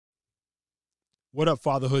What up,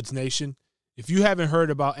 Fatherhoods Nation? If you haven't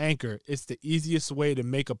heard about Anchor, it's the easiest way to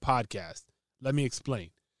make a podcast. Let me explain.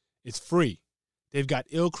 It's free. They've got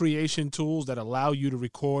ill creation tools that allow you to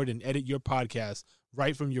record and edit your podcast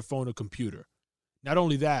right from your phone or computer. Not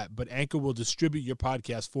only that, but Anchor will distribute your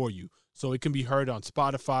podcast for you so it can be heard on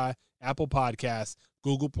Spotify, Apple Podcasts,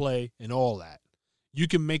 Google Play, and all that. You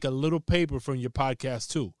can make a little paper from your podcast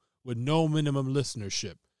too, with no minimum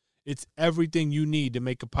listenership. It's everything you need to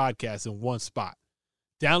make a podcast in one spot.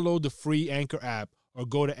 Download the free Anchor app or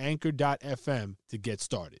go to anchor.fm to get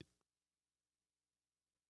started.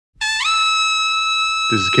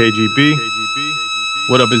 This is KGB.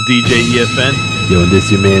 What up, is DJ EFN? Yo, this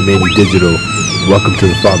is your man Manny Digital. Welcome to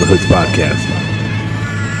the Fatherhoods Podcast.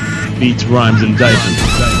 Beats, rhymes, and diapers.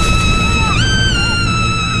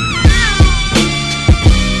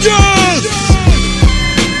 Yes!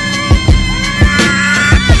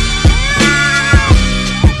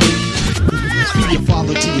 Be a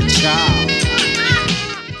father to your child.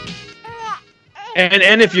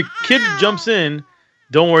 And if your kid jumps in,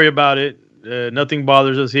 don't worry about it. Nothing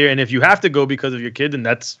bothers us here. And if you have to go because of your kid, then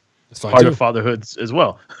that's part of fatherhoods as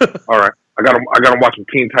well. All right, I got him watching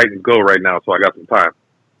Teen Titans Go right now, so I got some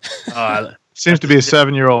time. Seems to be a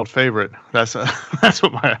 7-year-old favorite. That's what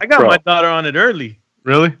I got my daughter on it early.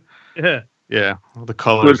 Really? Yeah. Yeah. Well, the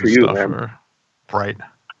colors and stuff are bright.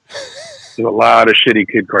 There's a lot of shitty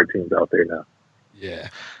kid cartoons out there now. Yeah.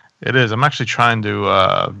 It is. I'm actually trying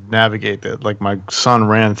to navigate that. Like, my son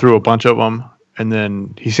ran through a bunch of them, and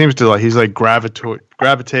then he seems to he's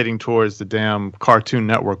gravitating towards the damn Cartoon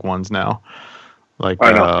Network ones now. Like,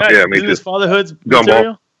 I know. Yeah, me isn't too. this fatherhood's Gumball.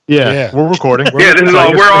 material? Yeah, we're recording. Yeah, this is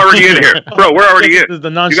all. We're already in here, bro. We're already in. This is the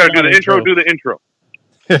You got to do the intro. Do the intro.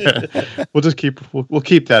 We'll just we'll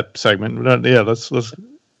keep that segment. Yeah, let's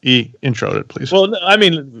intro it, please. Well, I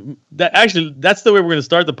mean, that's the way we're going to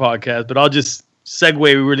start the podcast. But I'll just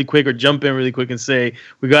segue really quick or jump in really quick and say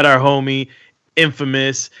we got our homie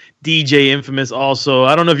Infamous, DJ Infamous. Also,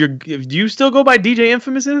 I don't know if do you still go by DJ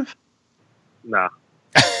Infamous? Nah.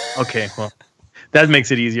 Okay, well, that makes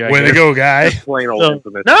it easier. Way to go, guy. Plain old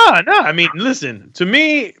Infamous. No. I mean, listen. To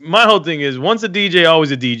me, my whole thing is once a DJ, always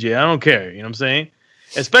a DJ. I don't care. You know what I'm saying?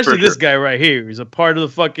 Especially this guy right here. He's a part of the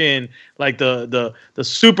fucking the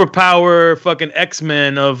superpower fucking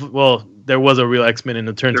X-Men of, well, there was a real X-Men in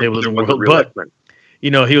the turntablism world, but X-Men.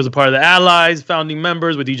 You know, he was a part of the Allies, founding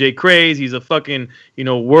members with DJ Craze. He's a fucking,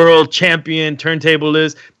 world champion,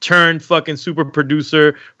 turntablist, turned fucking super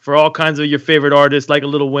producer for all kinds of your favorite artists, like a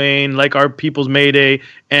Lil Wayne, like our People's Mayday,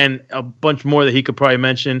 and a bunch more that he could probably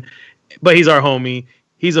mention. But he's our homie.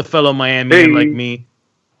 He's a fellow Miamian like me.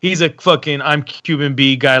 He's a fucking I'm Cuban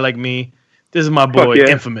B guy like me. This is my boy,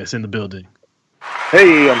 Infamous, in the building.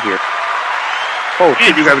 Hey, I'm here. Oh,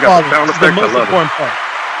 shit, you guys got the sound effects. I love it. Part.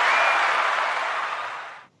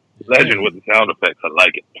 Legend with the sound effects. I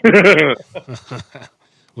like it.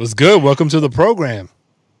 What's good? Welcome to the program.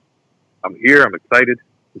 I'm here. I'm excited.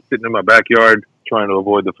 I'm sitting in my backyard trying to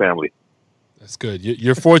avoid the family. That's good.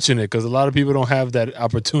 You're fortunate because a lot of people don't have that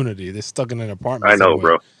opportunity. They're stuck in an apartment. I know,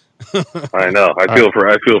 somewhere. bro. I know. I feel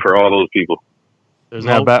for all those people.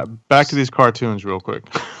 Now back to these cartoons real quick.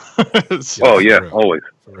 Always. For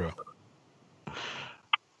real.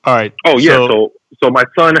 All right. Oh yeah. So my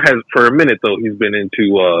son has, for a minute though, he's been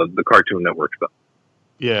into the Cartoon Network stuff.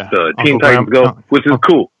 Yeah. The Teen Titans Go, which is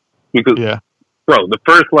cool because, bro, the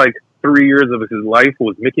first 3 years of his life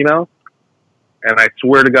was Mickey Mouse, and I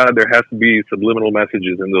swear to God, there has to be subliminal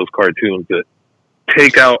messages in those cartoons that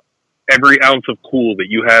take out every ounce of cool that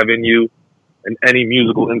you have in you, and any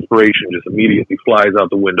musical inspiration just immediately flies out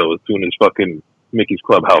the window as soon as fucking Mickey's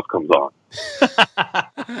Clubhouse comes on.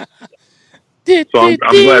 So I'm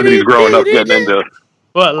glad that he's growing up getting into.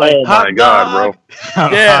 What, oh my God, bro!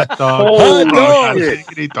 Yeah, hot dog.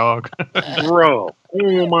 Dog, bro!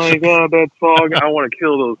 Oh my God, that song! I want to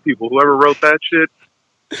kill those people. Whoever wrote that shit.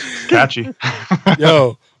 Catchy.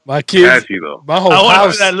 Yo, my kids. Catchy though. My whole I want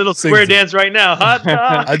house to do that little square dance right now. Hot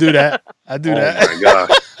dog. I do that. Oh my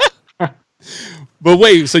God! But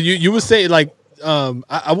wait, so you would say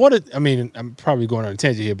I wanted. I mean, I'm probably going on a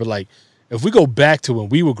tangent here, but if we go back to when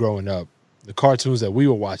we were growing up, the cartoons that we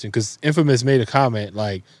were watching, because Infamous made a comment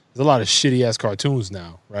there's a lot of shitty ass cartoons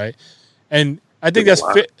now, right? And I think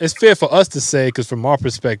it's fair for us to say, because from our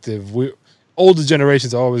perspective, older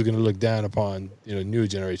generations are always going to look down upon newer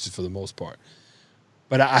generations for the most part.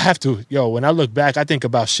 But I have to, when I look back, I think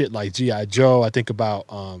about shit like G.I. Joe. I think about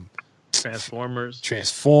Transformers,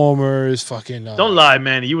 fucking. Don't lie,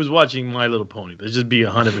 man. You was watching My Little Pony. Let's just be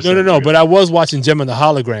 100%. No. But I was watching Gem and the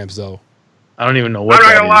Holograms though. I don't even know what. I'm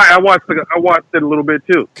not gonna lie. I watched it a little bit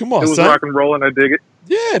too. Come on, it was son. rock and roll, and I dig it.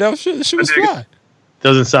 Yeah, that shit was fly.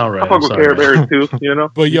 Doesn't sound right. I fuck with Care Bears too, you know.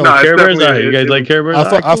 But yo, Care Bears. All right, you guys like Care Bears?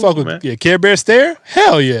 I fuck with Care Bears there.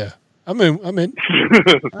 Hell yeah, I'm in. But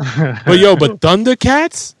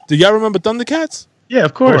Thundercats. Do y'all remember Thundercats? Yeah,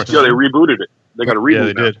 of course. Yo, they rebooted it. They got a reboot. Yeah,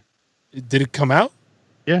 they did. Did it come out?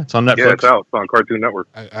 Yeah, it's on Netflix. Yeah, it's out. It's on Cartoon Network.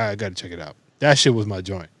 I got to check it out. That shit was my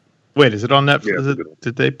joint. Wait, is it on Netflix? Yeah,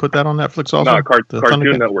 did they put that on Netflix also? No,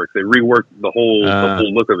 Cartoon Network. They reworked the whole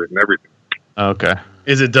look of it and everything. Okay.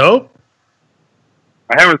 Is it dope?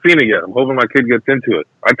 I haven't seen it yet. I'm hoping my kid gets into it.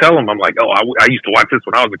 I tell him, I'm like, oh, I used to watch this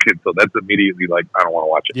when I was a kid, so that's immediately like, I don't want to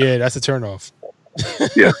watch it. Yeah, that's a turnoff.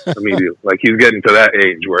 Yeah, immediately. Like, he's getting to that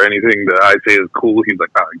age where anything that I say is cool, he's like,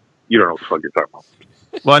 oh, you don't know what the fuck you're talking about.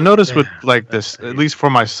 Well, I noticed with like this, at least for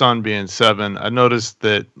my son being 7, I noticed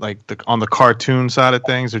that like on the cartoon side of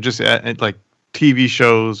things, or just like TV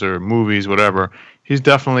shows or movies, whatever, he's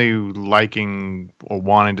definitely liking or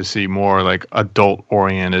wanting to see more like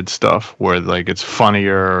adult-oriented stuff where like it's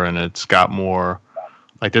funnier and it's got more,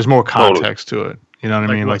 like there's more context to it. You know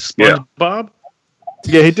what I mean? Like SpongeBob?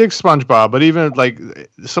 Yeah, he digs SpongeBob, but even like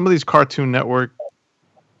some of these Cartoon Network,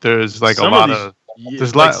 there's like a lot of.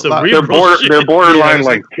 There's like they're borderline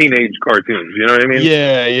like teenage cartoons. You know what I mean?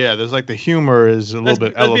 Yeah. There's like the humor is a little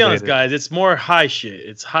bit elevated. Let's be honest, guys. It's more high shit.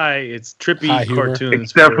 It's trippy cartoons.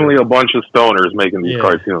 It's definitely a bunch of stoners making these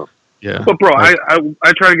cartoons. Yeah. But bro, I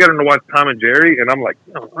try to get him to watch Tom and Jerry, and I'm like,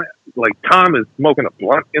 like Tom is smoking a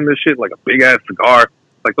blunt in this shit, like a big ass cigar.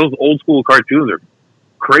 Like those old school cartoons are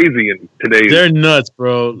crazy in today's. They're nuts,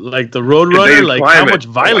 bro. Like the Roadrunner, like how much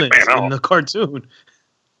violence in the cartoon.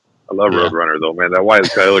 I love Roadrunner though, man. That Wile E.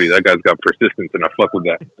 Coyote, that guy's got persistence, and I fuck with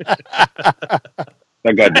that.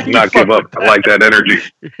 That guy does not give up. I like that energy.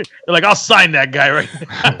 You're like, I'll sign that guy right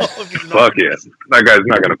now. Fuck yeah, that guy's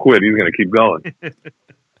not gonna quit. He's gonna keep going.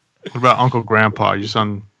 What about Uncle Grandpa? You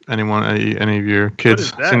son? Any of your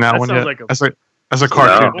kids seen that one yet? Like that's a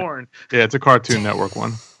cartoon. No. Yeah, it's a Cartoon Network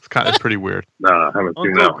one. It's pretty weird. Nah, I haven't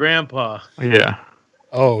seen that. Uncle Grandpa. Yeah.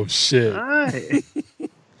 Oh shit.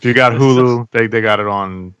 If you got Hulu, they got it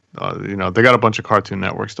on. They got a bunch of Cartoon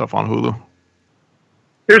Network stuff on Hulu.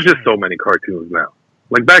 There's just so many cartoons now.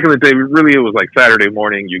 Like back in the day, really, it was like Saturday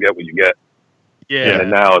morning, you get what you get. Yeah.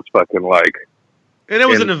 And now it's fucking like. And it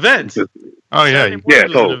was an event. Oh yeah, It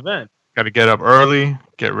was an event. Got to get up early,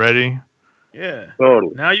 get ready. Yeah.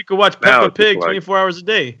 Totally. Now you can watch Peppa Pig 24 hours a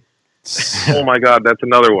day. Oh my God, that's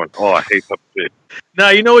another one. Oh, I hate Peppa Pig. Now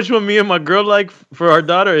you know which one me and my girl like for our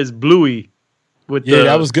daughter is Bluey.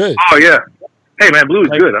 That was good. Oh yeah. Hey man, Bluey's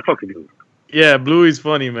good. I fucking Bluey. Yeah, Bluey's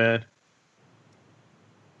funny, man.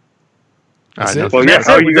 Well, yeah.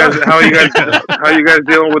 How are you guys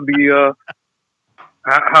dealing with the?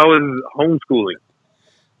 How is homeschooling?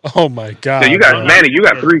 Oh my God! Yeah, you got Manny. You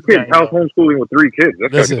got 3 kids. How's homeschooling with 3 kids?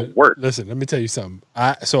 That's gotta work. Listen, let me tell you something.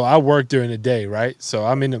 I work during the day, right? So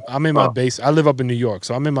I'm in my base. I live up in New York,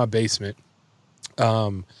 so I'm in my basement.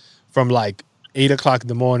 From like 8 o'clock in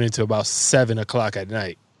the morning to about 7 o'clock at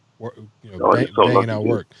night. Banging out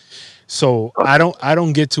work. So I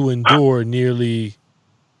don't get to endure nearly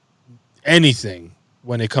anything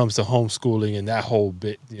when it comes to homeschooling and that whole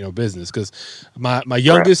business. Because my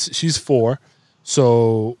youngest, she's 4.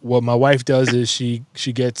 So what my wife does is she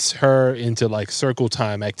gets her into like circle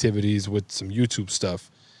time activities with some YouTube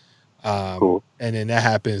stuff. Cool. And then that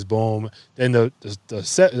happens, boom. Then the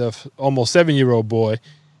almost 7-year-old boy,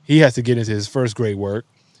 he has to get into his first grade work.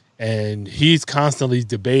 And he's constantly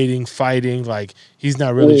debating, fighting, like he's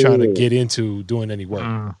not really trying to get into doing any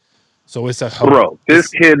work. So it's this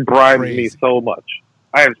kid bribed me so much.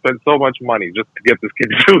 I have spent so much money just to get this kid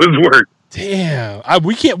to do his work. Damn,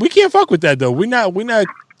 we can't fuck with that though. We're not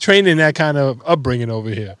training that kind of upbringing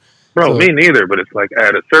over here. Bro, me neither. But it's like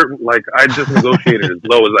at a certain, like I just negotiated as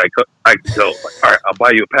low as I could go. Like, all right, I'll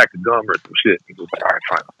buy you a pack of gum or some shit. He was like, all right,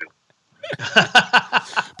 fine.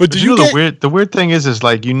 But the weird thing is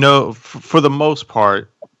like, for the most part,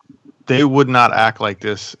 they would not act like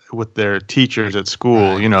this with their teachers at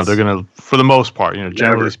school. Right. They're gonna, for the most part,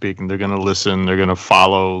 generally speaking, they're gonna listen, they're gonna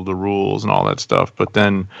follow the rules and all that stuff. But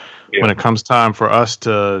then when it comes time for us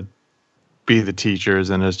to be the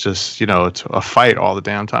teachers, and it's just it's a fight all the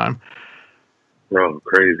damn time. Bro,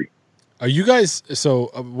 crazy. Are you guys?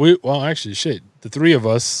 So actually, shit. The 3 of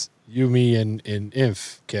us, you, me, and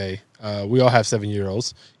Inf. Okay. We all have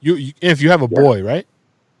 7-year-olds. If you have a boy, right?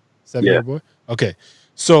 7-year-old boy. Okay.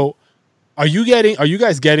 So, are you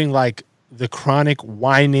guys getting like the chronic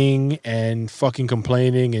whining and fucking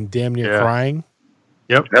complaining and damn near crying?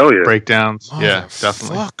 Yep. Hell yeah. Breakdowns. Yeah,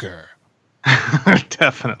 definitely. Fucker.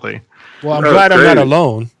 Definitely. Well, I'm glad I'm not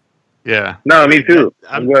alone. Yeah. No, me too.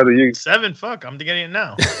 I'm glad that you 7. Fuck, I'm getting it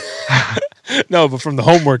now. No, but from the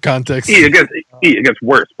homework context. It gets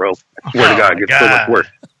worse, bro. I swear to God, it gets so much worse.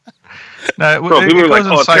 No, bro, people were like,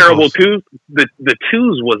 "Oh, terrible twos." The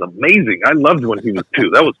twos was amazing. I loved when he was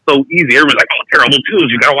 2. That was so easy. Everybody's like, "Oh, terrible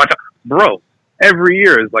twos. You gotta watch out, bro." Every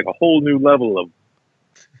year is like a whole new level of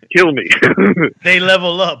kill me. They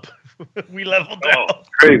level up. We level down. Oh,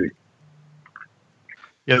 crazy.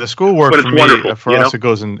 Yeah, the schoolwork for me, for us, know? it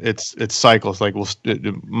goes in it's cycles. Like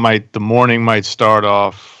the morning might start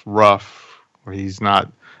off rough, where he's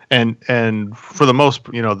not, and for the most,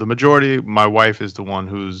 the majority, my wife is the one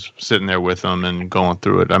who's sitting there with him and going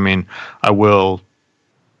through it. I mean, I will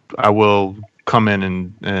come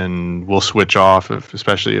in and we'll switch off,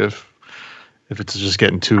 especially if it's just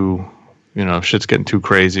getting too, if shit's getting too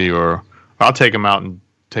crazy, or I'll take him out and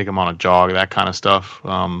take him on a jog, that kind of stuff.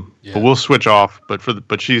 But we'll switch off.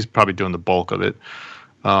 But she's probably doing the bulk of it.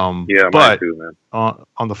 Yeah, but mine too, man.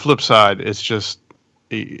 On the flip side, it's just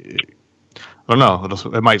I don't know.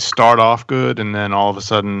 It might start off good, and then all of a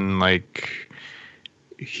sudden, like,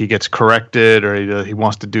 he gets corrected, or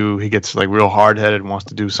he gets like real hard headed and wants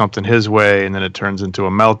to do something his way, and then it turns into a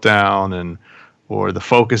meltdown, or the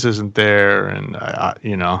focus isn't there, and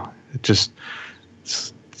it just.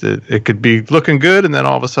 It could be looking good, and then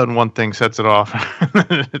all of a sudden one thing sets it off.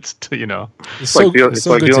 It's It's like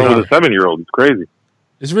dealing with a 7-year-old. It's crazy.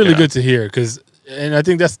 It's really good to hear, and I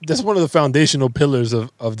think that's one of the foundational pillars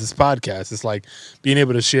of this podcast. It's like being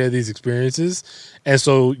able to share these experiences, and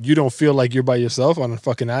so you don't feel like you're by yourself on a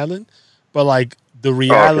fucking island, but like the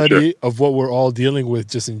reality of what we're all dealing with,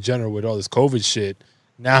 just in general, with all this COVID shit.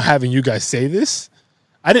 Now having you guys say this.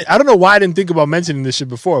 I don't know why I didn't think about mentioning this shit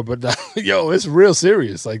before, but yo, it's real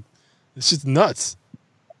serious. Like, it's just nuts.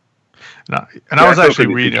 I was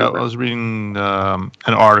actually reading. I was reading an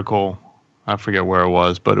article. I forget where it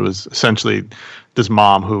was, but it was essentially this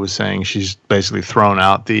mom who was saying she's basically thrown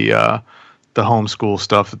out the homeschool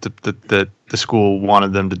stuff that the school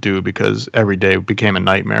wanted them to do, because every day became a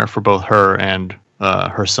nightmare for both her and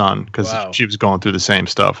her son, because she was going through the same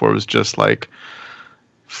stuff where it was just like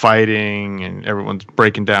fighting and everyone's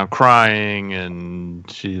breaking down crying, and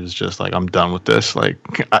she was just like, I'm done with this, like,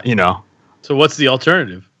 So what's the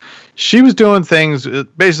alternative? She was doing things,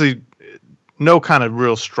 basically no kind of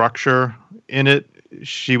real structure in it.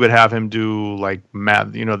 She would have him do like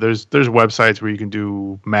math, there's websites where you can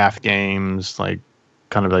do math games, like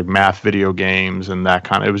kind of like math video games and that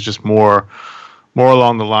kind of. It was just more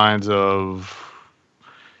along the lines of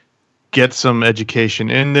get some education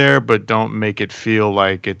in there, but don't make it feel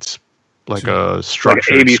like it's like a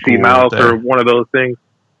structured like ABC Mouse or one of those things.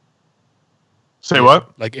 Say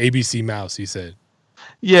what? Like ABC Mouse, he said.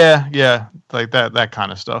 Yeah, like that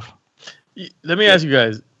kind of stuff. Let me ask you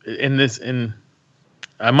guys,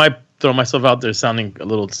 I might throw myself out there sounding a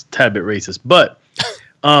little tad bit racist, but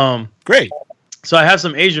great. So I have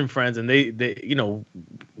some Asian friends, and they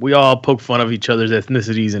we all poke fun of each other's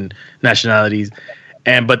ethnicities and nationalities.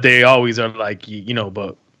 But they always are like,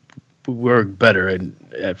 but we're better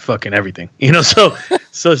at fucking everything, So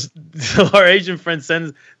our Asian friend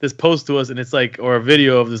sends this post to us, and it's like, or a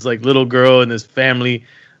video of this like little girl and this family.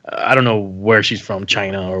 I don't know where she's from,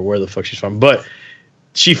 China or where the fuck she's from, but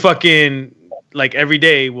she fucking like every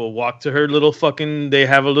day will walk to her little fucking. They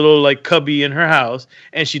have a little like cubby in her house,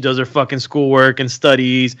 and she does her fucking schoolwork and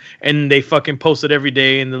studies, and they fucking post it every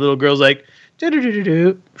day, and the little girl's like,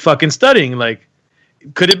 fucking studying, like.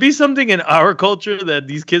 Could it be something in our culture that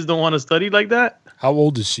these kids don't want to study like that? How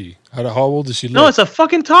old is she? How old does she look? No, it's a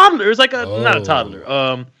fucking toddler. It's like not a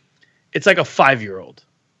toddler. It's like a 5-year-old,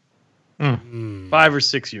 5 or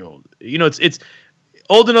 6-year-old. It's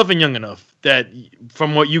old enough and young enough that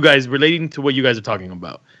from what you guys relating to what you guys are talking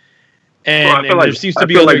about, and there seems to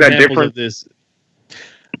be other examples of this.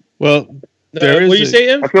 Well, there is. What you say,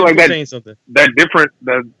 Em? I feel like saying something. That difference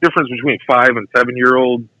between 5 and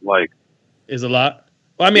 7-year-olds, like, is a lot.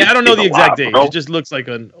 Well, I mean, I don't know the exact age. It just looks like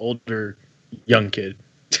an older, young kid.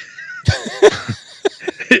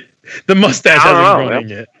 The mustache hasn't grown in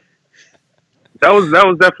yet. That was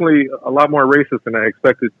definitely a lot more racist than I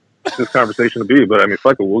expected this conversation to be. But I mean,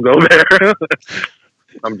 fuck it, we'll go there.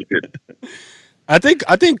 I'm just kidding. I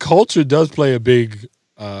think culture does play a big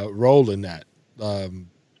role in that. But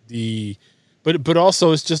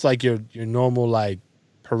also it's just like your normal like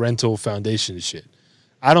parental foundation shit.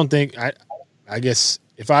 I don't think I guess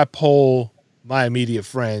if I poll my immediate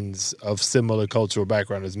friends of similar cultural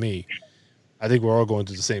background as me, I think we're all going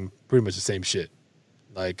through pretty much the same shit.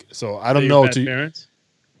 Like, so I don't know. Parents?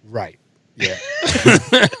 Right. Yeah.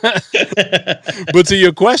 But to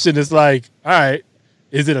your question, it's like, all right,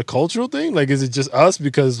 is it a cultural thing? Like, is it just us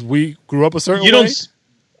because we grew up a certain way?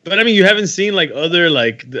 But I mean, you haven't seen like other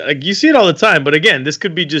like you see it all the time. But again, this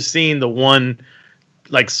could be just seeing the one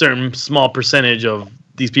like certain small percentage of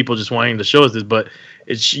these people just wanting to show us this. But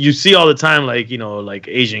it's you see all the time like like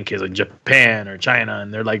Asian kids like Japan or China,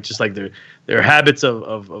 and they're like just like their habits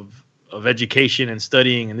of education and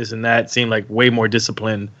studying and this and that seem like way more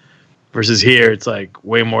disciplined. Versus here, it's like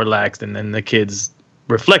way more lax, and then the kids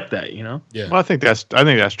reflect that, Yeah. Well, I think that's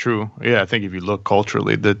true. Yeah, I think if you look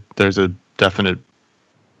culturally, that there's a definite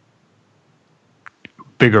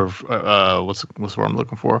bigger what's the word I'm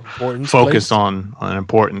looking for? Focus on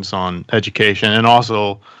importance on education, and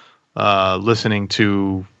also listening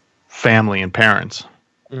to family and parents.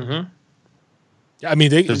 Mm-hmm. I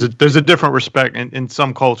mean, there's a different respect, and in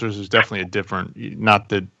some cultures, there's definitely a different. Not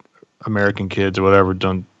that American kids or whatever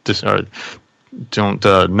don't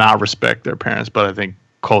not respect their parents, but I think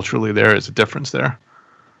culturally there is a difference there.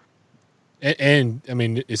 And I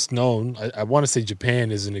mean, it's known. I want to say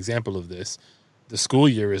Japan is an example of this. The school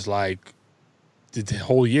year is like the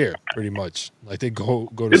whole year, pretty much. Like they go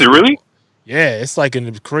to. Is it really? Yeah, it's like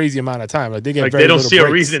a crazy amount of time. Like they get like very they don't see breaks.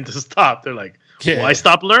 a reason to stop. They're like, why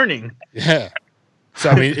stop learning? Yeah. So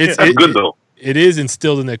I mean, it's good though. It is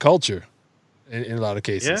instilled in their culture, in a lot of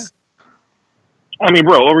cases. Yeah. I mean,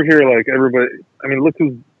 bro, over here, like everybody. I mean, look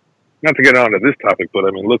who's not to get on to this topic, but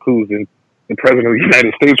I mean, look who's in the president of the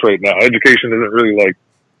United States right now. Education isn't really like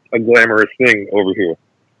a glamorous thing over here,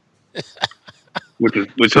 which is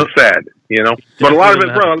sad, But a lot of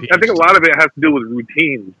it, bro, I think a lot of it has to do with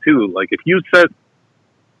routines too. Like if you set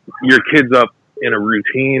your kids up in a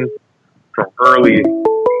routine from early,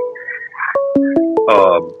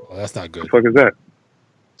 that's not good. What the fuck is that?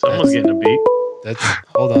 Someone's getting a beat. That's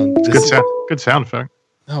hold on. Good sound effect.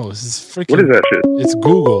 No, this is freaking. What is that shit? It's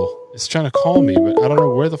Google. It's trying to call me, but I don't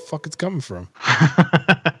know where the fuck it's coming from.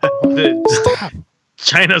 Stop.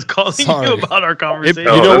 China's calling you about our conversation.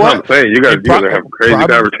 You know what? I'm saying. You guys are having crazy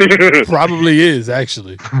conversations. Probably is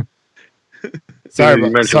actually. Sorry, you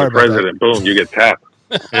mentioned the president. Boom, you get tapped.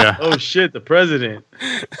 Yeah. Oh shit, the president.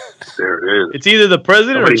 There it is. It's either the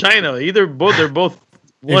president or China. Either both. They're both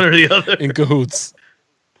one or the other. In cahoots.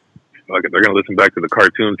 Like they're gonna listen back to the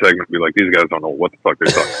cartoon segment and be like, these guys don't know what the fuck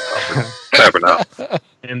they're talking about. Tapping out.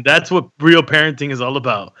 And that's what real parenting is all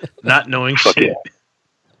about. Not knowing shit. Yeah.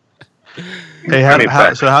 Hey,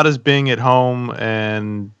 how does being at home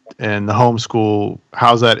and the homeschool,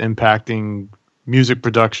 how's that impacting music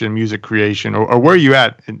production, music creation, or where are you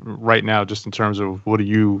at right now, just in terms of what are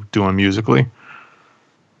you doing musically?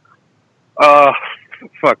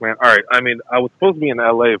 Fuck, man. All right. I mean, I was supposed to be in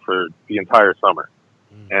LA for the entire summer,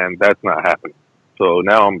 and that's not happening. So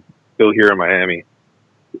now I'm still here in Miami.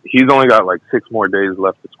 He's only got like 6 more days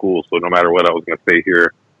left of school, so no matter what, I was going to stay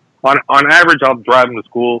here. On average, I'll drive him to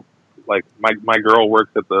school. Like, my girl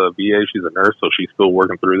works at the VA. She's a nurse, so she's still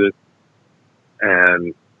working through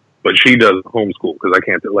this. But she does homeschool because I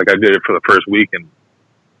can't, like, I did it for the first week, and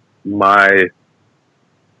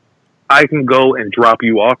I can go and drop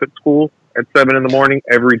you off at school at 7 a.m.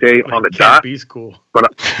 every day on the dot. Be school. But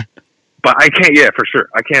I can't, yeah, for sure.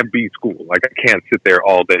 I can't be school. Like, I can't sit there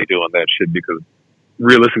all day doing that shit because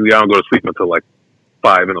realistically, I don't go to sleep until like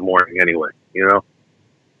 5 a.m. anyway,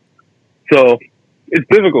 So it's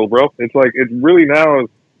difficult, bro. It's like, it's really now,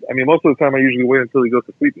 I mean, most of the time I usually wait until he goes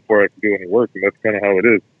to sleep before I can do any work, and that's kind of how it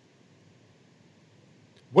is.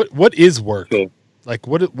 What is work? So, like,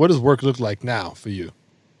 what does work look like now for you?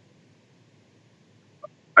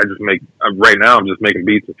 I just right now I'm just making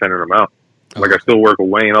beats and sending them out. Oh. Like, I still work with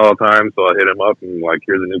Wayne all the time, so I hit him up and like,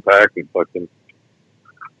 here's a new pack, and fucking,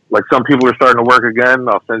 like, some people are starting to work again.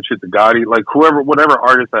 I'll send shit to Gotti. Like, whatever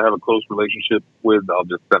artist I have a close relationship with, I'll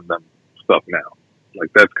just send them stuff now.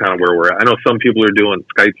 Like, that's kind of where we're at. I know some people are doing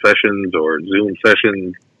Skype sessions or Zoom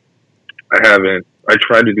sessions. I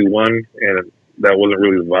tried to do one, and that wasn't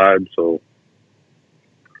really the vibe. So,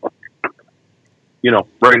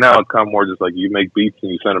 right now it's kind of more just like you make beats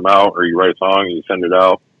and you send them out, or you write a song and you send it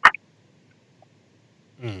out.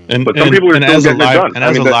 But some people are still getting it done. And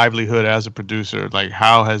as a livelihood, as a producer, like,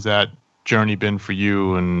 how has that journey been for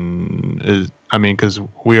you? And because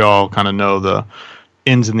we all kind of know the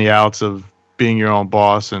ins and the outs of being your own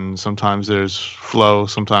boss, and sometimes there's flow,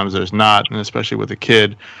 sometimes there's not, and especially with a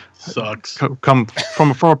kid, sucks. Come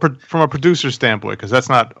from a producer standpoint, because that's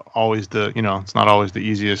not always it's not always the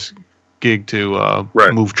easiest gig to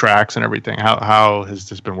move tracks and everything. How has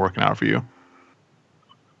this been working out for you?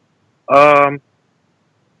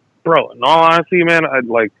 Bro, in all honesty, man, I'd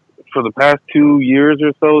like, for the past 2 years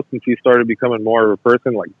or so, since he started becoming more of a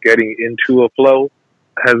person, like, getting into a flow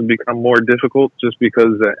has become more difficult, just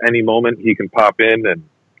because at any moment he can pop in and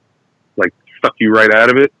like suck you right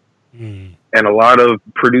out of it. And a lot of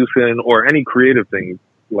producing or any creative thing,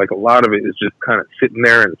 like a lot of it is just kind of sitting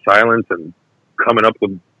there in silence and coming up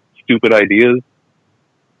with stupid ideas.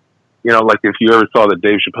 You know, like if you ever saw the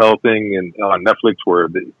Dave Chappelle thing on Netflix where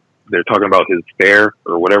they're talking about his stare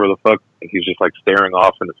or whatever the fuck, and he's just like staring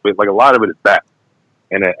off into space. Like a lot of it is that.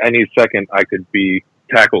 And at any second, I could be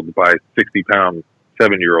tackled by 60-pound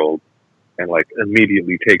 7-year-old and like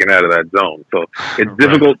immediately taken out of that zone. So it's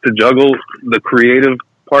difficult to juggle the creative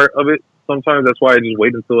part of it. Sometimes that's why I just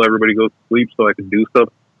wait until everybody goes to sleep so I can do stuff.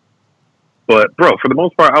 But bro, for the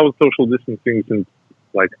most part, I was social distancing since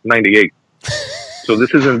like '98. So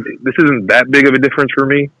this isn't that big of a difference for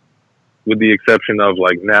me, with the exception of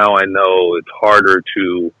like now I know it's harder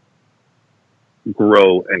to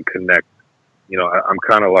grow and connect. You know, I'm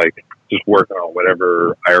kind of like just working on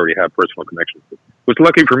whatever I already have personal connections with. Which,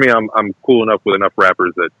 lucky for me, I'm cool enough with enough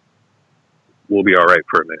rappers that we'll be all right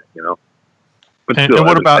for a minute. You know. But still, and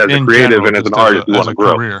what about as a creative and as an artist, you want to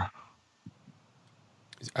grow. Career?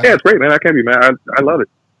 Yeah, it's great, man. I can't be mad. I love it.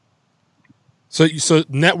 So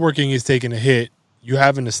networking is taking a hit. You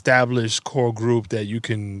have an established core group that you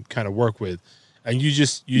can kind of work with, and you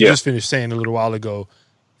just finished saying a little while ago,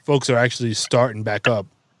 folks are actually starting back up.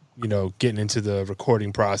 You know, getting into the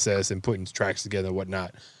recording process and putting tracks together and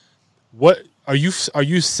whatnot. What are you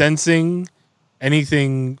sensing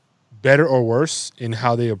anything better or worse in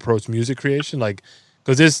how they approach music creation? Like,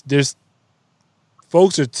 because there's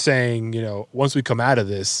folks are saying, you know, once we come out of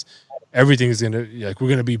this, everything's we're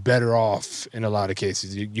gonna be better off in a lot of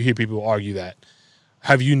cases. You hear people argue that.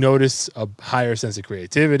 Have you noticed a higher sense of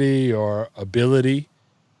creativity or ability,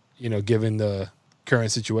 you know, given the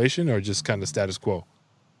current situation, or just kind of status quo?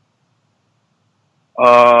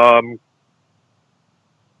 I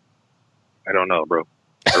don't know, bro.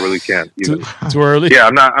 I really can't. Too early? Yeah,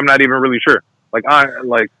 I'm not even really sure. Like I'm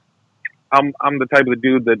the type of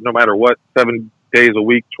dude that no matter what, 7 days a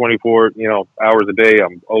week, 24, hours a day,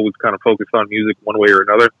 I'm always kind of focused on music one way or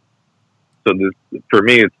another. So this, for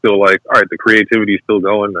me, it's still like, all right, the creativity is still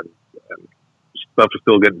going and stuff is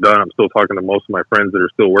still getting done. I'm still talking to most of my friends that are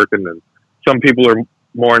still working, and some people are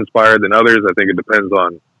more inspired than others. I think it depends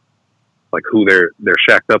on like who they're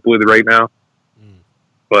shacked up with right now.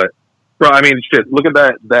 But bro, I mean, shit, look at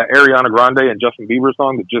that Ariana Grande and Justin Bieber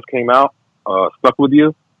song that just came out, Stuck With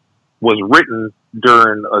You, was written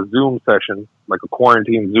during a Zoom session, like a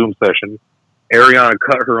quarantine Zoom session. Ariana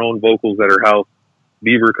cut her own vocals at her house.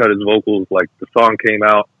 Bieber cut his vocals. Like, the song came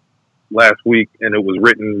out last week, and it was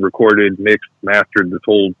written, recorded, mixed, mastered this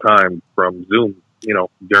whole time from Zoom,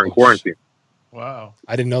 during quarantine. Wow.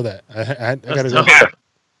 I didn't know that. I gotta go. Yeah.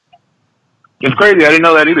 It's crazy. I didn't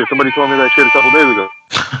know that either. Somebody told me that shit a couple days ago.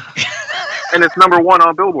 And it's number 1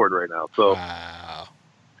 on Billboard right now. So, wow.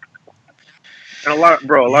 And a lot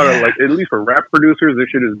of like, at least for rap producers, this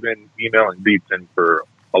shit has been emailing beats in for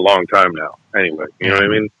a long time now. Anyway, you know what I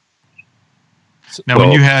mean? Now,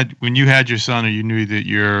 when you had your son, or you knew that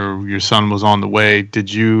your son was on the way,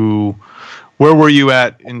 where were you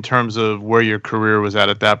at in terms of where your career was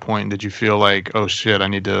at that point? Did you feel like, oh shit, I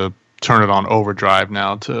need to turn it on overdrive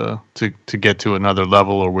now to get to another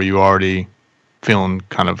level, or were you already feeling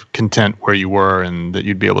kind of content where you were and that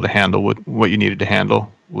you'd be able to handle what you needed to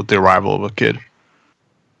handle with the arrival of a kid?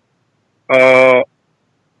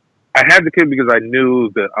 I had the kid because I knew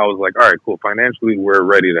that I was like, all right, cool. Financially, we're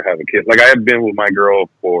ready to have a kid. Like, I had been with my girl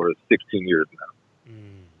for 16 years now.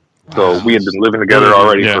 Wow. So we had been living together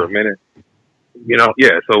already for a minute.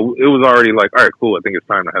 So it was already like, all right, cool. I think it's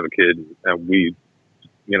time to have a kid. And we,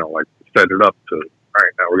 like set it up to, all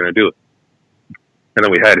right, now we're going to do it. And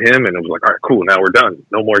then we had him, and it was like, all right, cool. Now we're done.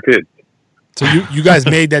 No more kids. So you guys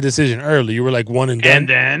made that decision early. You were like one and done. And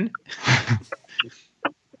then,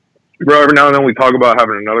 bro, every now and then we talk about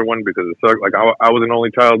having another one because it sucks. Like I was an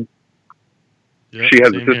only child. Yep, she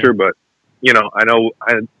has a sister, here. But I know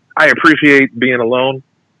I appreciate being alone,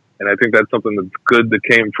 and I think that's something that's good that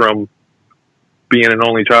came from being an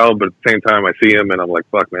only child. But at the same time, I see him, and I'm like,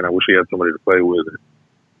 fuck, man, I wish he had somebody to play with.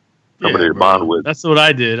 Somebody to bond with. That's what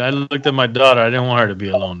I did. I looked at my daughter. I didn't want her to be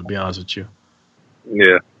alone, to be honest with you.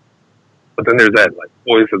 Yeah. But then there's that like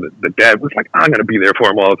voice of the dad was like, I'm going to be there for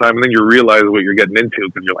him all the time. And then you realize what you're getting into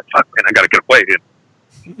because you're like, fuck, man, I got to get away.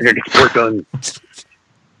 I got to get work done.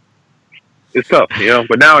 It's tough,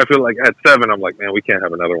 But now I feel like at 7, I'm like, man, we can't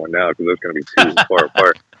have another one now because that's going to be too far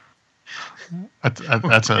apart.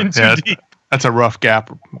 That's a rough gap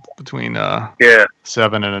between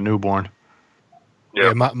 7 and a newborn.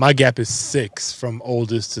 Yeah, my gap is 6 from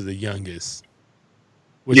oldest to the youngest.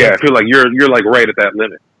 I feel like you're like right at that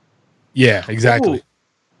limit. Yeah, exactly. Ooh.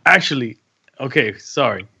 Actually, okay,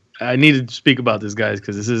 sorry. I needed to speak about this, guys,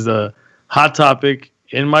 because this is a hot topic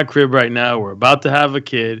in my crib right now. We're about to have a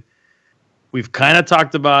kid. We've kind of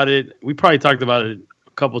talked about it. We probably talked about it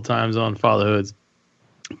a couple times on Fatherhoods,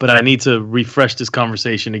 but I need to refresh this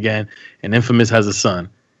conversation again. And Infamous has a son.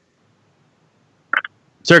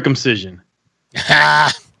 Circumcision.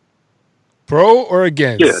 Pro or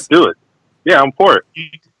against? Yeah, do it. Yeah, I'm for it.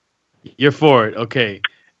 You're for it. Okay.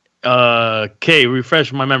 Kay,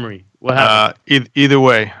 refresh my memory. What happened? Either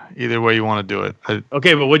way you want to do it.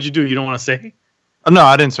 Okay, but what'd you do? You don't want to say? No,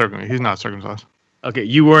 I didn't circumcise. He's not circumcised. Okay,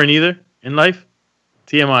 you weren't either in life?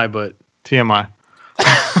 TMI, but... TMI.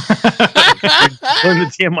 On the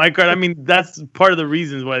TMI card. I mean, that's part of the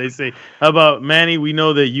reasons why they say, how about Manny? We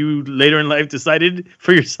know that you later in life decided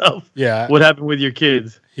for yourself. Yeah. What happened with your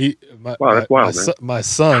kids? That's wild, man. My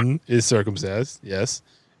son is circumcised, yes.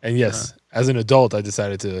 And yes, as an adult, I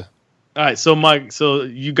decided to... All right, so Mike, so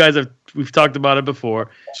you guys we've talked about it before.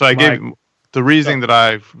 So I gave the reasoning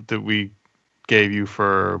that we gave you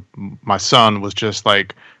for my son was just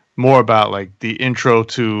like more about like the intro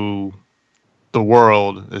to the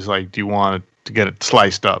world is like, do you want to get it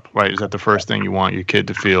sliced up, right? Is that the first thing you want your kid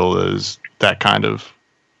to feel is that kind of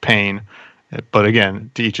pain? But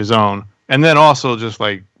again, to each his own. And then also just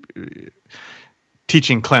like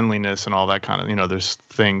teaching cleanliness and all that kind of, there's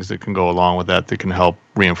things that can go along with that can help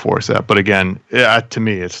reinforce that. But again, to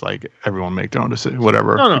me, it's like everyone make their own decision,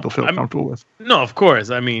 whatever people feel comfortable with. No, of course.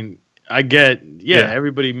 I mean, I get,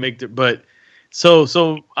 everybody make their, but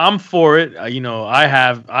so I'm for it. I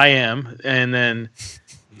am. And then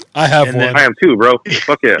I have one. I am too, bro.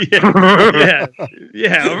 Fuck yeah.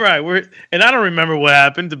 Yeah. All right. And I don't remember what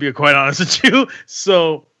happened, to be quite honest with you.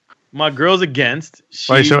 So my girl's against.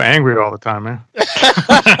 Why are you so angry all the time, man?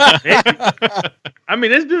 I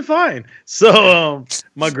mean, it's been fine. So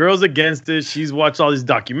my girl's against it. She's watched all these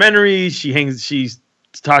documentaries. She's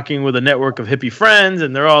talking with a network of hippie friends,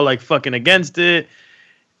 and they're all like fucking against it.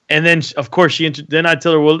 And then, of course, then I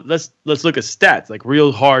tell her, well, let's look at stats, like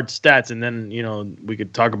real hard stats, and then we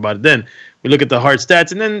could talk about it. Then we look at the hard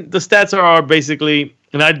stats, and then the stats are basically,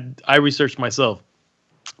 and I researched myself,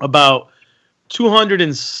 about 200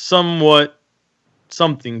 and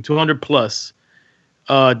 200 plus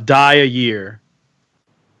die a year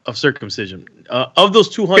of circumcision. Of those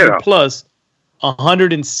 200 plus,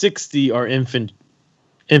 160 are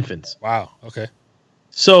infants. Wow. Okay.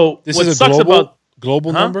 So this what is a sucks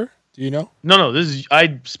global number? Do you know? No. This is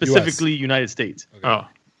specifically US. United States. Okay. Oh.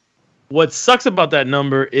 What sucks about that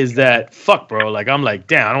number is that fuck, bro. Like I'm like,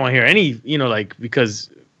 damn, I don't want to hear any, because.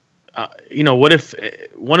 What if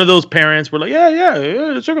one of those parents were like,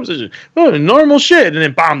 yeah, circumcision, normal shit, and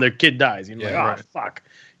then bam, their kid dies. Fuck.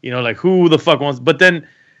 Like who the fuck wants? But then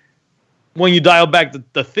when you dial back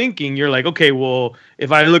the thinking, you're like, okay, well,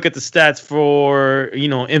 if I look at the stats for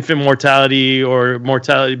infant mortality or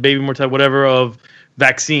mortality, baby mortality, whatever, of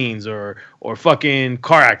vaccines or fucking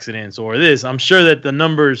car accidents or this, I'm sure that the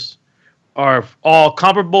numbers are all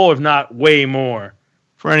comparable, if not way more.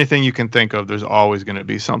 For anything you can think of, there's always going to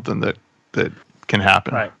be something that can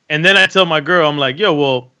happen. Right. And then I tell my girl, I'm like, yo,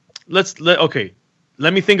 well, let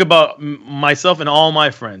me think about myself and all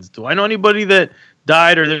my friends. Do I know anybody that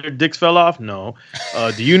died or their dicks fell off? No.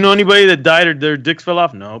 Do you know anybody that died or their dicks fell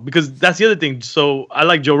off? No. Because that's the other thing. So I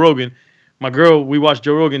like Joe Rogan. My girl, we watch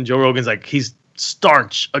Joe Rogan. Joe Rogan's like, he's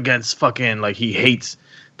staunch against fucking, like, he hates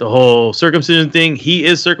the whole circumcision thing. He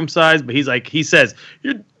is circumcised, but he says,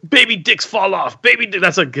 your baby dicks fall off. Baby dick.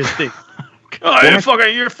 That's like his thing.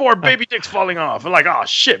 You're for baby dicks falling off. I'm like, oh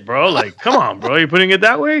shit, bro. Like, come on, bro. You're putting it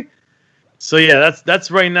that way? So yeah, that's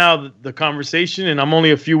right now the conversation, and I'm only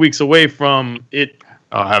a few weeks away from it.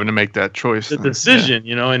 Having to make that choice. The decision,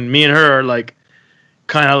 and me and her are like,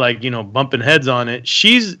 kind of like, bumping heads on it.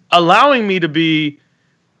 She's allowing me to be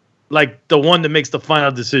like the one that makes the final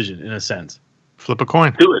decision in a sense. Flip a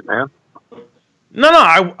coin. Do it, man. No,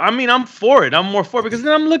 I mean, I'm for it. I'm more for it because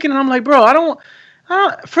then I'm looking and I'm like, bro, I don't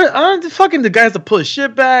fucking the guys to pull his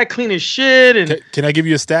shit back, clean his shit, and can I give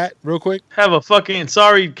you a stat real quick? Have a fucking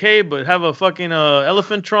but have a fucking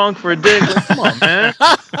elephant trunk for a dick. Like, come on, man.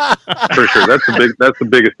 For sure, that's the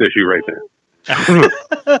biggest issue right there.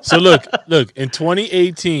 So look, in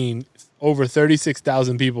 2018, over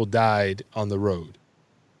 36,000 people died on the road.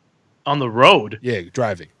 On the road? Yeah,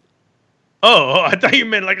 driving. Oh, I thought you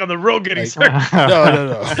meant like on the road getting circumcised.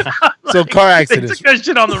 No. So car accidents. They took that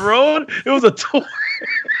shit on the road? It was a tour.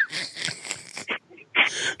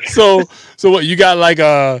 So what, you got like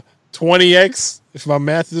a 20x, if my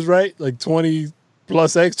math is right, like 20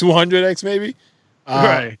 plus x, 200x maybe?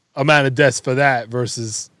 Right. Amount of deaths for that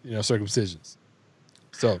versus, circumcisions.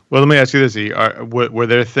 So, well, let me ask you this: were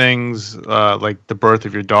there things like the birth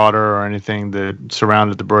of your daughter or anything that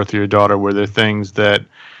surrounded the birth of your daughter? Were there things that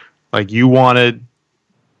like you wanted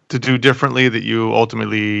to do differently that you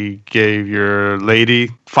ultimately gave your lady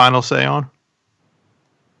final say on?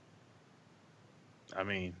 I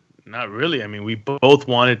mean, not really. I mean, we both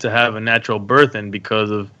wanted to have a natural birth, and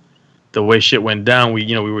because of the way shit went down, we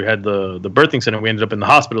had the birthing center. We ended up in the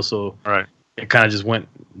hospital, so right. It kind of just went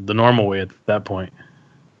the normal way at that point.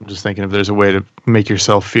 I'm just thinking if there's a way to make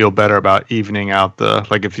yourself feel better about evening out the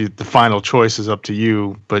final choice is up to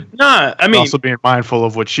you, but I mean, also being mindful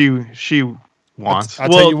of what she wants. I'll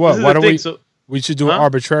tell you what. Why don't we should do it Huh?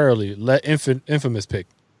 arbitrarily? Let Infamous pick.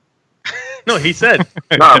 No, he said.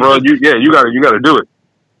 Nah, bro. You gotta do it.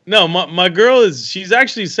 No, my girl she's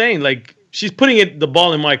actually saying like she's putting the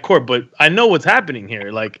ball in my court, but I know what's happening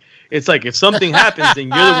here. Like it's like if something happens, then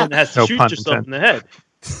you're the one that has to No shoot pun yourself intended. in the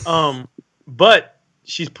head. But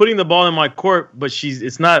she's putting the ball in my court, but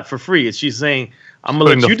it's not for free. She's saying I'm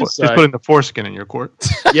gonna let you decide. She's putting the foreskin in your court.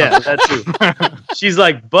 Yeah, that too. She's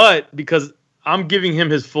like, but because I'm giving him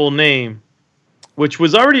his full name, which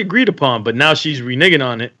was already agreed upon, but now she's reneging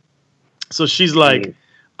on it. So she's like,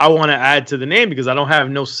 I want to add to the name because I don't have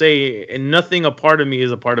no say and nothing a part of me is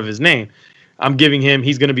a part of his name. I'm giving him,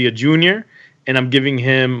 he's going to be a junior, and I'm giving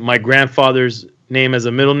him my grandfather's name as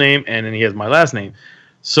a middle name, and then he has my last name.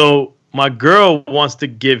 So my girl wants to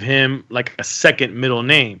give him like a second middle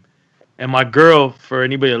name. And my girl, for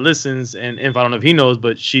anybody that listens, and if I don't know if he knows,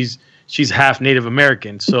 but she's half Native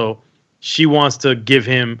American. So she wants to give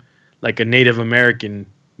him like a Native American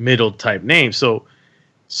middle type name. So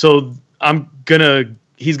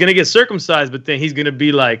he's gonna get circumcised, but then he's gonna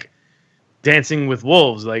be like Dancing with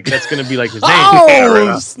Wolves. Like that's gonna be like his name.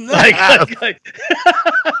 Oh, snap. like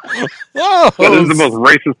Whoa. This is the most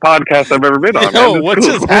racist podcast I've ever been on. Yo, man. what This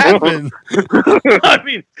is just cool. happened? I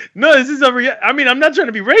mean, no, this is I mean, I'm not trying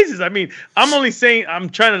to be racist. I mean, I'm only saying I'm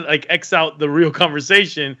trying to like X out the real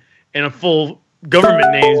conversation and a full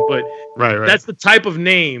government names, but Right. that's the type of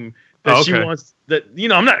name that she wants. That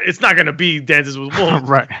it's not gonna be Dances with Wolves,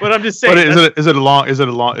 Right. But I'm just saying. But is it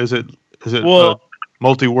a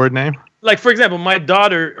multi-word name? Like for example, my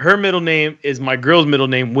daughter, her middle name is my girl's middle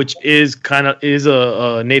name, which is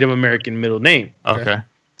a Native American middle name. Okay.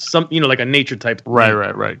 Some like a nature type.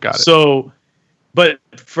 Right. Got it. So, but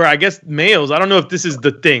for I guess males, I don't know if this is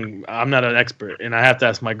the thing. I'm not an expert, and I have to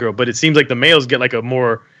ask my girl. But it seems like the males get like a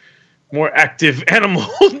more active animal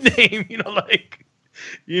name.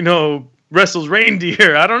 Wrestles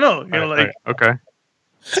reindeer. I don't know. Right. Okay.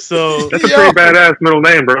 So That's a pretty badass middle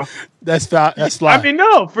name, bro. That's fly. I mean,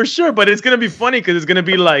 no, for sure, but it's gonna be funny because it's gonna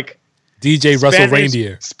be like DJ Russell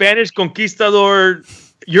Reindeer. Spanish conquistador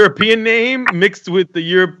European name mixed with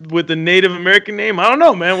the Native American name. I don't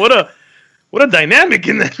know, man. What a dynamic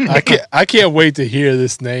in that name. I can't wait to hear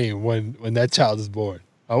this name when that child is born.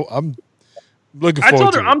 I'm looking forward to it. I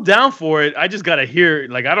told her I'm down for it. I just gotta hear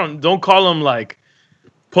it. Like don't call him like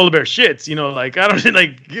polar bear shits. Like I don't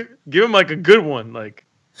like give him like a good one. Like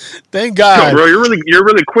thank God, no, bro. You're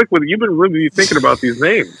really quick with it. You've been really thinking about these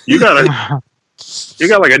names. You got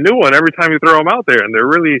like a new one every time you throw them out there, and they're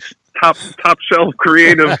really top shelf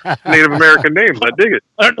creative Native American names. I dig it.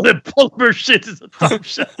 I don't know that polar bear shits is a top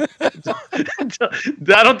shelf.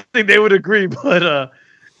 I don't think they would agree, but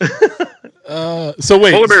so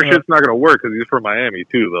wait, Polar bear shit's not gonna work because he's from Miami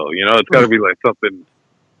too, though. It's got to be like something.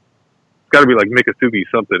 It's got to be like Miccosukee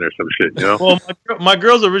something or some shit. Well, my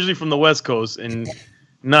girl's originally from the West Coast and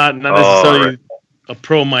not necessarily a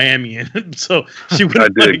pro Miamian, so she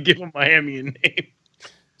wouldn't want to give a Miamian name.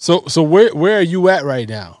 So where are you at right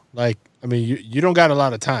now? Like, I mean, you don't got a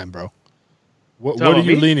lot of time, bro. What are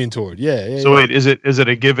you leaning toward? Yeah. So wait, is it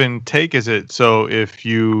a give and take? Is it so if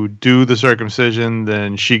you do the circumcision,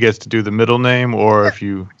 then she gets to do the middle name, or if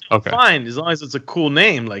you fine as long as it's a cool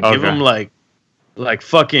name, like give him like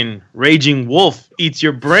fucking Raging Wolf eats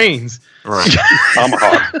your brains. Right.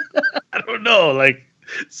 Tomahawk. I don't know, like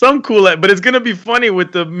some cool, but it's gonna be funny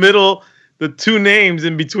with the middle, the two names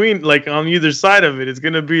in between, like on either side of it. It's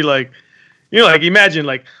gonna be like, like imagine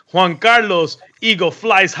like Juan Carlos Eagle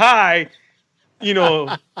Flies High,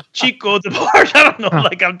 Chico the Park. I don't know,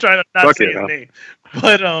 like I'm trying to not say his name,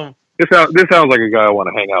 but this sounds like a guy I want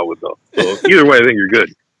to hang out with though. So either way, I think you're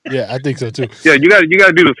good. Yeah, I think so too. Yeah, you got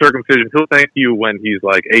to do the circumcision. He'll thank you when he's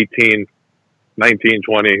like 18, 19,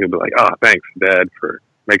 20. He'll be like, thanks, Dad, for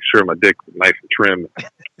making sure my dick was nice and trim.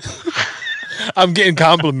 I'm getting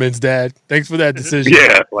compliments, Dad. Thanks for that decision.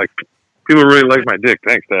 Yeah, like people really like my dick.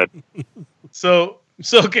 Thanks, Dad. So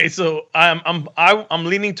okay, so I'm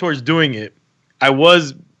leaning towards doing it. I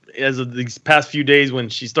was as of these past few days when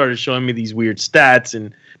she started showing me these weird stats,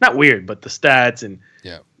 and not weird, but the stats, and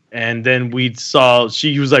and then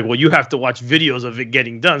she was like, well, you have to watch videos of it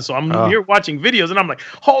getting done. So I'm here watching videos, and I'm like,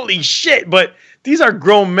 holy shit. But these are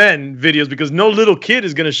grown men videos, because no little kid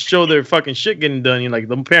is going to show their fucking shit getting done. Like,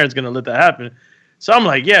 the parent's going to let that happen. So I'm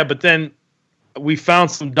like, yeah, but then we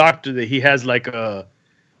found some doctor that he has like a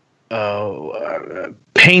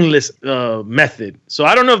painless method. So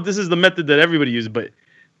I don't know if this is the method that everybody uses, but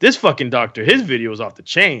this fucking doctor, his video was off the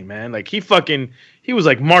chain, man. Like, he was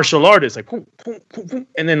like martial artist, like,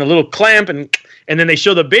 and then a little clamp, and then they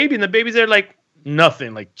show the baby, and the baby's there like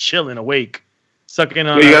nothing, like chilling, awake, sucking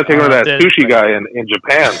on. You gotta take over that sushi guy in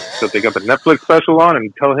Japan that they got the Netflix special on,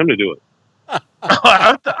 and tell him to do it.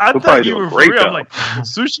 I thought you were for real. I'm like, the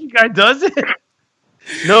sushi guy does it?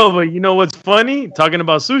 No, but you know what's funny? Talking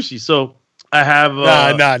about sushi, so I have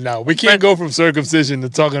nah. We can't go from circumcision to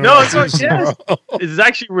talking about sushi, bro. It's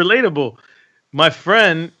actually relatable. My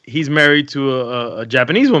friend, he's married to a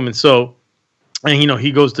Japanese woman, and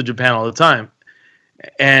he goes to Japan all the time.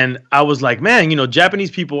 And I was like, man, Japanese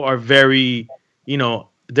people are very,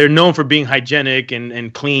 they're known for being hygienic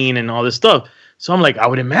and clean and all this stuff. So I'm like, I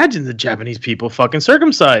would imagine the Japanese people fucking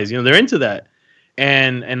circumcise. They're into that.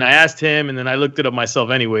 And I asked him, and then I looked it up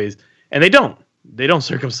myself anyways, and they don't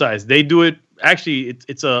circumcise. They do it. Actually,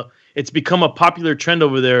 it's become a popular trend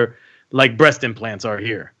over there, like breast implants are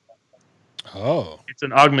here. Oh, it's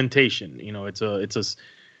an augmentation.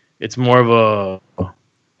 It's more of a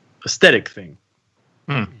aesthetic thing,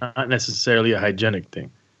 not necessarily a hygienic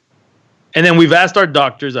thing. And then we've asked our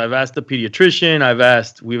doctors. I've asked the pediatrician.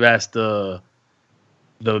 We've asked the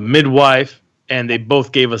midwife, and they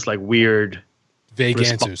both gave us like weird, vague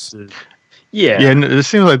responses. answers. Yeah. It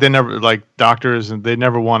seems like they never, like, doctors, and they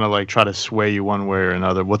never want to like try to sway you one way or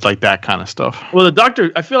another with like that kind of stuff. Well, the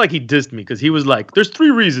doctor, I feel like he dissed me because he was like, "There's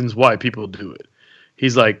 3 reasons why people do it."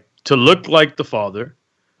 He's like, to look like the father,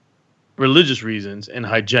 religious reasons, and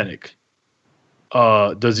hygienic.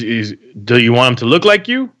 Do you want him to look like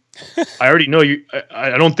you? I already know you.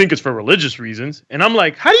 I don't think it's for religious reasons. And I'm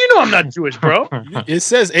like, how do you know I'm not Jewish, bro? It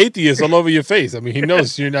says atheist all over your face. I mean, he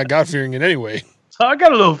knows you're not God-fearing in any way. So I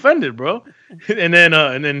got a little offended, bro. And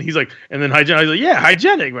then he's like, and then hygienic. I was like, yeah,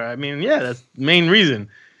 hygienic, bro. I mean, yeah, that's the main reason.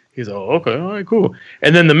 He's like, oh, okay, all right, cool.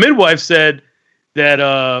 And then the midwife said that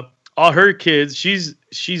all her kids, she's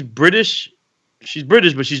British,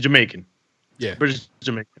 but she's Jamaican. Yeah, British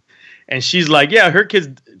Jamaican. And she's like, yeah, her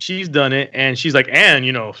kids, she's done it. And she's like, and,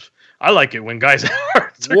 I like it when guys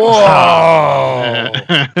are. Whoa.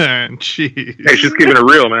 Jeez. Hey, she's keeping it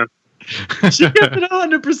real, man. She kept it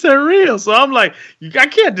 100% real. So I'm like, I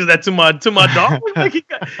can't do that to my dog. Like, you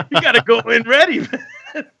got to go in ready, man.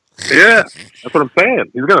 Yeah, that's what I'm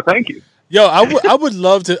saying. He's going to thank you. Yo, I would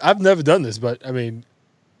love to. I've never done this, but I mean,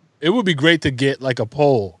 it would be great to get like a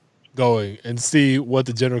poll going and see what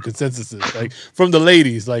the general consensus is. Like, from the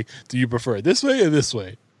ladies, like, do you prefer it this way or this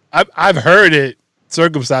way? I've heard it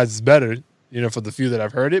circumcised is better, for the few that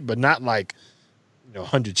I've heard it, but not like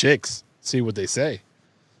 100 chicks. See what they say.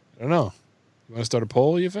 I don't know. You want to start a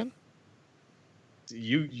poll, Yvonne?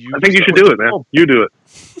 You I think you should do it, man. You do it.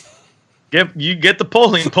 Get the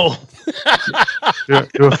polling poll.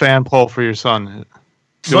 do a fan poll for your son.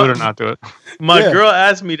 Do it or not do it. My girl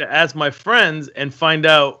asked me to ask my friends and find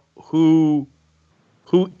out who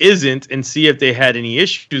isn't and see if they had any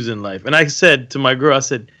issues in life. And I said to my girl,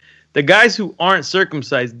 the guys who aren't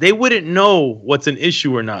circumcised, they wouldn't know what's an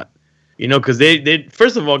issue or not. Because they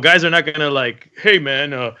first of all, guys are not going to like, hey,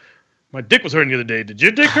 man, my dick was hurting the other day. Did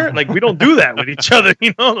your dick hurt? Like, we don't do that with each other,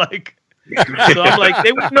 like. So I'm like,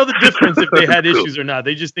 they wouldn't know the difference if they had issues or not.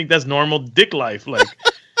 They just think that's normal dick life. Like,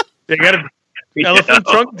 they got an elephant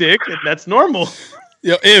trunk dick, and that's normal.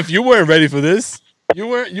 Yo, if you weren't ready for this, you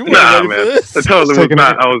weren't ready man. for this. I totally was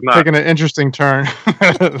not. I was not. Taking an interesting turn.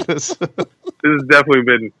 This has definitely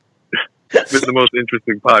been the most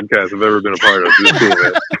interesting podcast I've ever been a part of. This is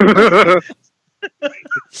cool,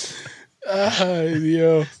 man.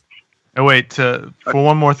 Yo. And wait, for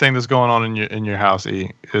one more thing that's going on in your house,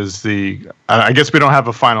 E, is I guess we don't have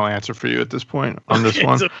a final answer for you at this point on this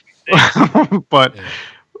one. But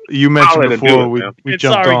you mentioned before we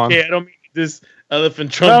jumped on. Kay, I don't mean this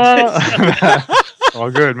elephant trunk.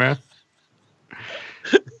 All good, man.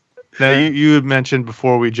 Now you had mentioned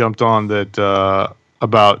before we jumped on that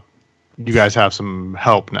about you guys have some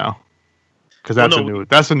help now, because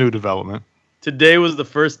that's a new development. Today was the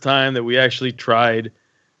first time that we actually tried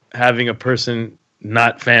having a person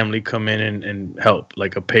not family come in and help,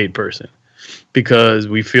 like a paid person, because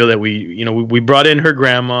we feel that we brought in her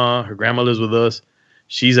grandma. Her grandma lives with us.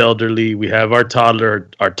 She's elderly. We have our toddler.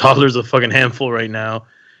 Our toddler's a fucking handful right now.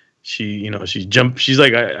 She's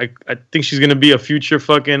like, I think she's gonna be a future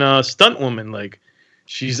fucking stunt woman. Like,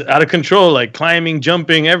 she's out of control, like climbing,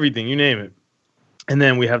 jumping, everything, you name it. And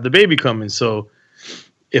then we have the baby coming. So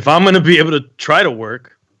if I'm gonna be able to try to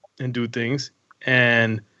work and do things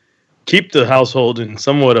and keep the household in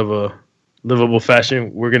somewhat of a livable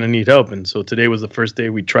fashion, we're gonna need help. And so today was the first day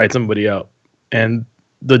we tried somebody out, and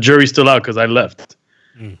the jury's still out because I left.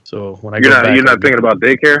 So when you're not thinking about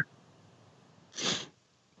daycare.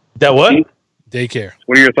 That what? Daycare.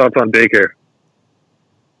 What are your thoughts on daycare?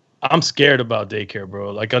 I'm scared about daycare,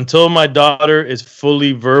 bro. Like, until my daughter is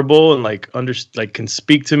fully verbal and like can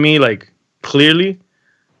speak to me like clearly,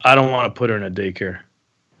 I don't want to put her in a daycare.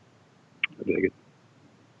 I dig it.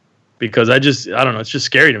 Because I don't know, it's just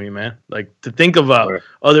scary to me, man. Like, to think about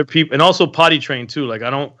other people, and also potty trained too. Like,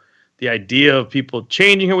 the idea of people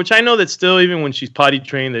changing her, which I know that still, even when she's potty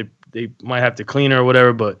trained, they might have to clean her or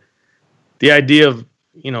whatever, but the idea of,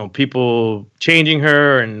 people changing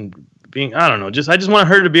her and being, I don't know, I just want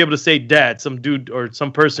her to be able to say, Dad, some dude or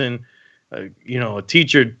some person, a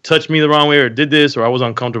teacher touched me the wrong way or did this, or I was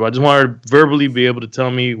uncomfortable. I just want her to verbally be able to tell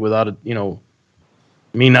me without,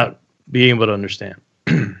 me not being able to understand.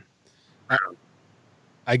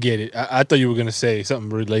 I get it. I thought you were going to say something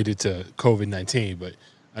related to COVID-19, but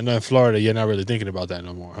I know in Florida you're not really thinking about that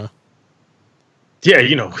no more, huh? Yeah,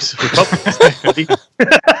 Republicans.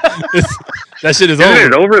 That shit is Isn't over.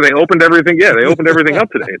 it over? They opened everything. Yeah, they opened everything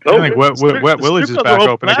up today. It's over. I think Wet Willie's is back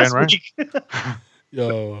open again, right?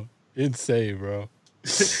 Yo, insane, bro.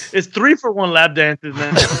 It's 3 for 1 lap dances,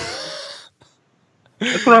 man.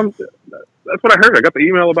 That's what I heard. I got the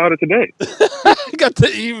email about it today. I got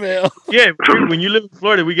the email. Yeah, when you live in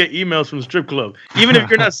Florida, we get emails from the strip club, even if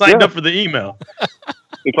you're not signed up for the email.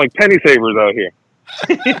 It's like penny savers out here.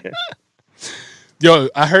 Yo,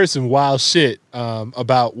 I heard some wild shit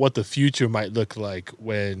about what the future might look like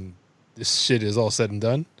when this shit is all said and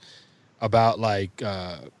done. About like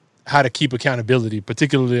how to keep accountability,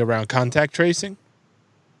 particularly around contact tracing.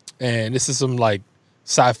 And this is some like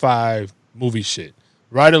sci-fi movie shit,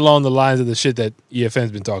 right along the lines of the shit that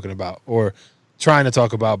EFN's been talking about or trying to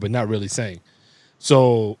talk about, but not really saying.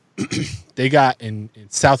 So they got in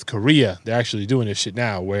South Korea, they're actually doing this shit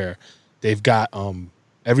now where they've got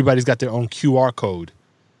everybody's got their own QR code,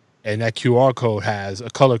 and that QR code has a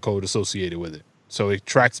color code associated with it. So it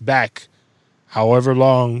tracks back however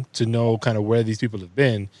long to know kind of where these people have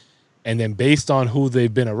been. And then based on who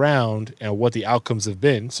they've been around and what the outcomes have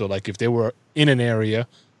been. So like if they were in an area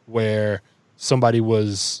where somebody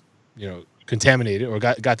was, contaminated or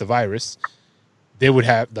got the virus, they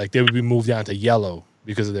would be moved down to yellow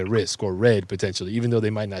because of their risk, or red potentially, even though they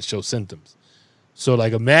might not show symptoms. So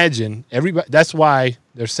like imagine everybody, that's why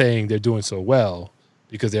they're saying they're doing so well,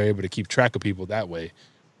 because they're able to keep track of people that way.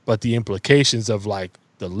 But the implications of like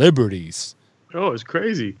the liberties. Oh, it's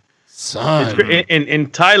crazy. Son. In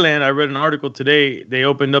Thailand, I read an article today. They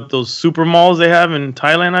opened up those super malls they have in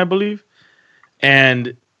Thailand, I believe.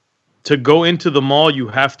 And to go into the mall, you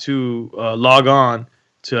have to log on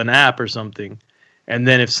to an app or something. And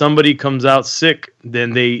then if somebody comes out sick,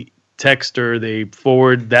 then they text or they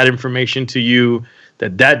forward that information to you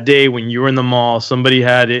that day when you were in the mall, somebody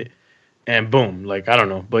had it, and boom, like, I don't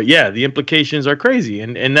know. But yeah, the implications are crazy.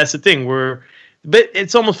 And that's the thing. But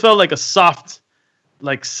it's almost felt like a soft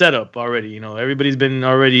like setup already. Everybody's been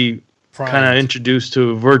already kind of introduced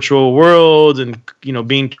to virtual worlds and,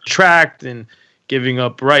 being tracked and giving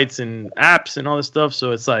up rights and apps and all this stuff.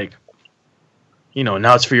 So it's like,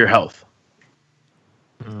 now it's for your health.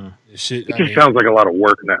 It just sounds like a lot of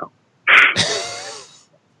work now.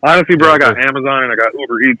 Honestly, bro, I got Amazon and I got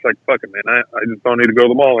Uber Eats. Like, fuck it, man. I just don't need to go to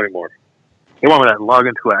the mall anymore. They want me to log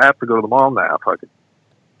into an app to go to the mall now. Fuck it.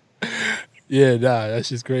 Yeah, nah, that's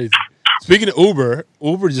just crazy. Speaking of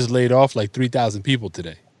Uber just laid off like 3,000 people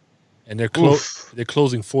today, and they're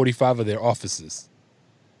closing 45 of their offices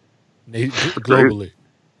globally.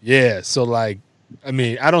 Yeah, so like, I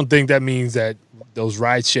mean, I don't think that means that those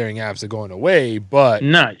ride-sharing apps are going away, but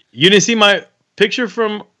nah, you didn't see my picture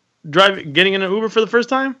from getting in an Uber for the first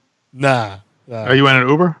time? Nah. Are you in an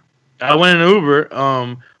Uber? I went in an Uber.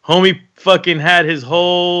 Homie fucking had his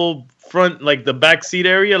whole front, like the back seat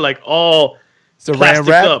area, like all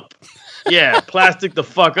plastic up. Yeah, plastic the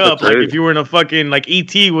fuck up. Like if you were in a fucking, like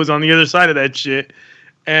E.T. was on the other side of that shit.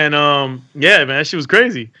 And yeah, man, that shit was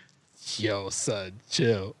crazy. Yo, son,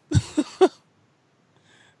 chill.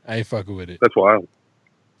 I ain't fucking with it. That's wild.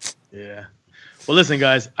 Yeah. Well, listen,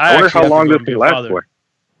 guys. I wonder how long this can last for.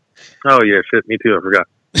 Oh, yeah, shit. Me too. I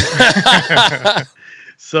forgot.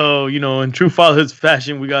 So, in true fatherhood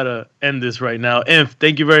fashion, we got to end this right now. Inf,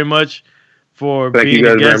 thank you very much for being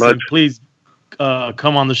a guest. And please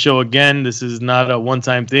come on the show again. This is not a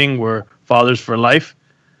one-time thing. We're fathers for life.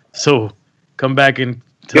 So come back and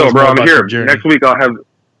tell us more about your journey. Next week I'll have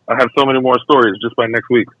so many more stories just by next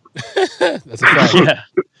week. That's a fact. Yeah.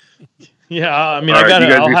 Yeah, I mean,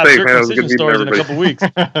 I'll have circumcision stories in a couple weeks.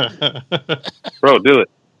 Bro, do it.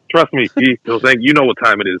 Trust me, you know what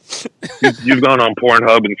time it is. You've gone on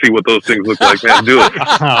Pornhub and see what those things look like, man. Do it.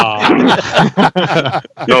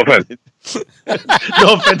 No offense.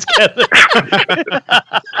 No offense, Kevin.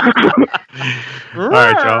 All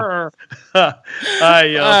right, y'all. All right,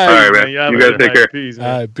 y'all. All right, man. You guys take care. Peace, All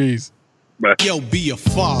right, peace. Bye. Yo, be a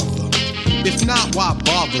father. If not, why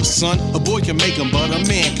bother, son? A boy can make them, but a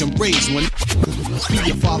man can raise one. Be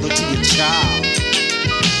a father to your child.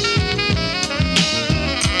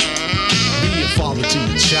 Be a father to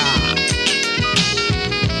your child.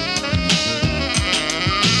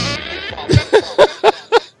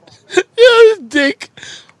 Yo, this dick.